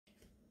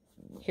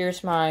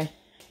here's my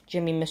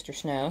Jimmy Mr.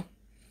 Snow.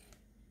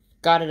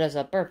 Got it as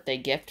a birthday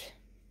gift,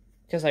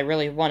 because I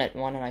really wanted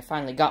one, and I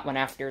finally got one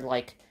after,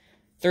 like,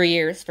 3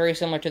 years, very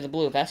similar to the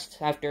blue vest.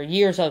 After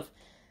years of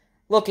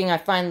looking, I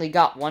finally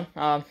got one.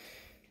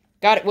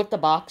 Got it with the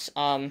box.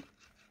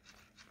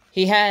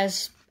 He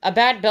has a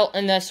bad belt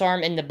in this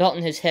arm, and the belt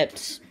in his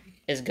hips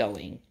is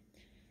going.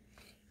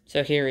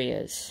 So here he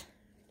is.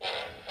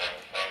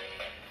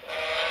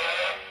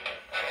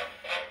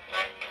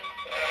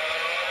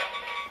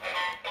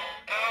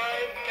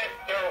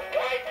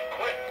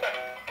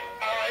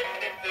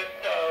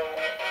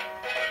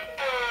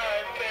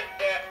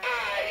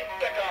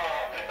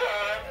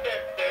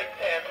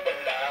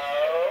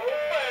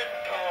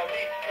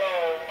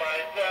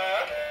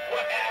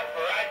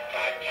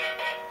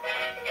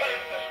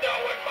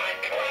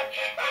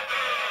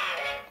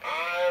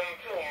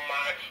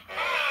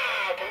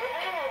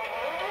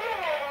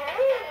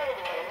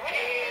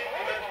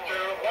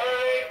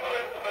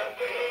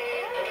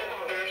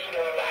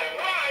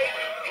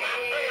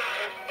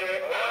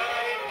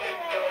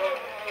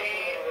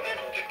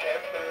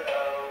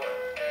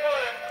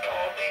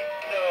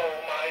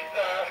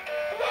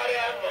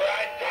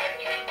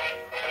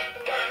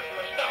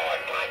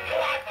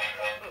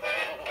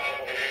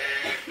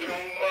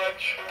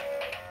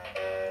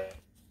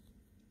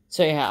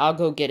 So yeah, I'll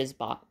go get his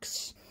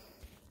box.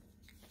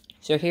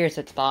 So here's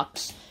its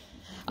box.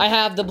 I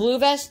have the blue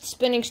vest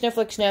spinning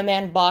Snowflake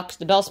Snowman box,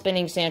 the bell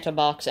spinning Santa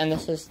box, and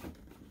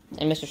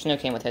Mr. Snow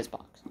came with his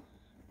box.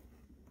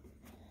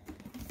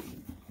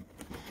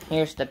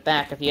 Here's the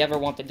back if you ever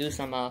want to do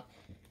some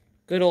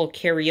good old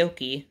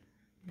karaoke.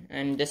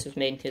 And this was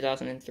made in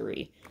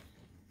 2003.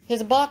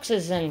 His box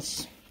is in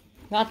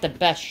not the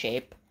best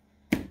shape.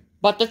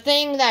 But the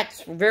thing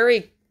that's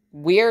very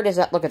weird is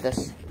that, look at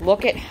this.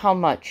 Look at how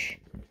much.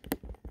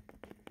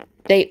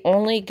 They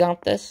only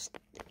got this.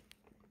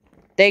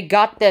 They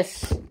got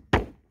this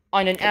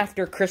on an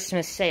after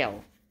Christmas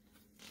sale.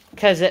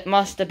 Because it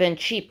must have been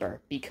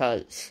cheaper.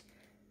 Because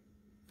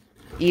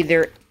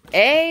either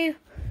A.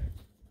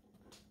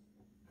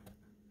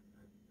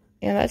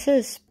 Yeah, that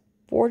says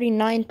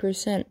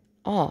 49%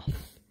 off.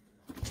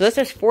 So this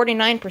is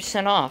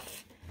 49%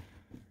 off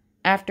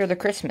after the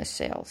Christmas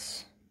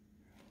sales.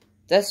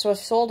 This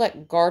was sold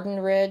at Garden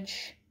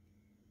Ridge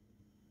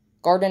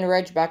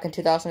back in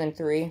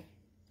 2003.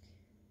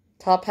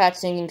 Top Hat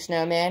Singing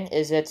Snowman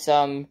is its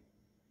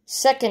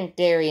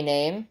secondary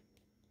name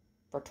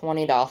for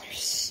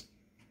 $20.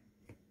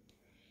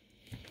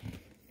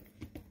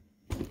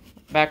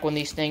 Back when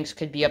these things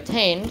could be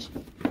obtained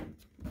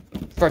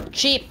for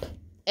cheap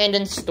and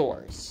in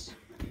stores.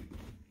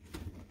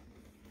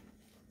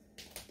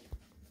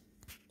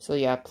 So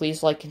yeah,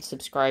 please like and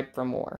subscribe for more.